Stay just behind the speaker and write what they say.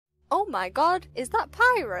Oh my god, is that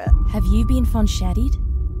Pirate? Have you been Fonchetti'd?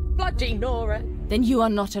 Bloody Nora! Then you are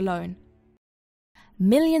not alone.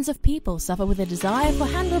 Millions of people suffer with a desire for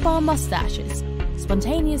handlebar mustaches,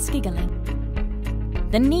 spontaneous giggling,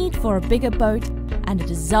 the need for a bigger boat, and a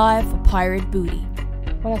desire for pirate booty.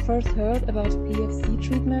 When I first heard about PFC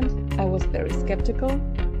treatment, I was very skeptical,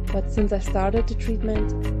 but since I started the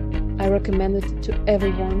treatment, I recommend it to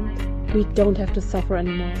everyone. We don't have to suffer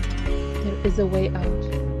anymore. There is a way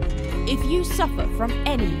out. If you suffer from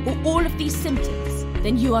any or all of these symptoms,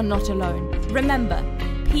 then you are not alone. Remember,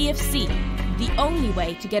 PFC, the only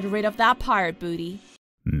way to get rid of that pirate booty.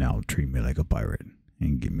 Now treat me like a pirate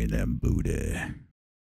and give me that booty.